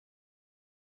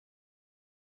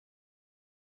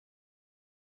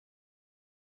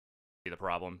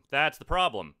problem. That's the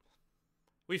problem.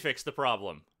 We fixed the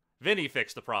problem. Vinny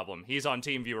fixed the problem. He's on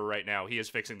TeamViewer right now. He is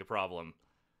fixing the problem.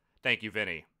 Thank you,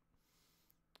 Vinny.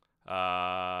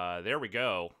 There we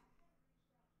go.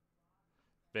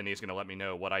 Vinny's going to let me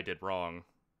know what I did wrong.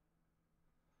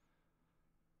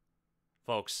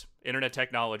 Folks, internet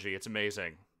technology, it's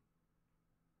amazing.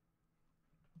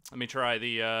 Let me try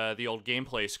the old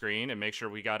gameplay screen and make sure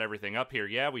we got everything up here.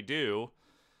 Yeah, we do.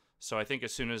 So I think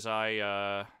as soon as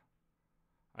I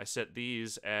set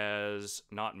these as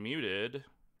not muted.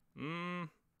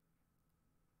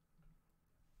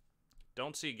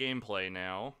 Don't see gameplay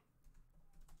now.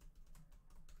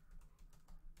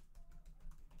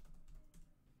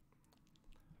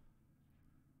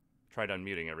 Tried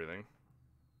unmuting everything.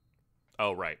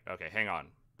 Oh, right. Okay, hang on.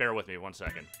 Bear with me 1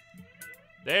 second.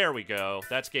 There we go.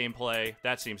 That's gameplay.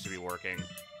 That seems to be working.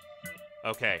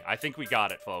 Okay, I think we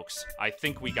got it, folks. I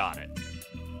think we got it.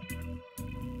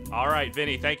 All right,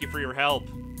 Vinny, thank you for your help.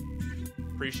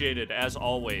 Appreciate it, as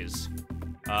always.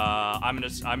 I'm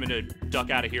gonna duck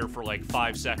out of here for like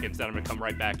 5 seconds, then I'm gonna come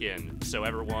right back in. So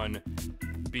everyone,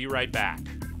 be right back.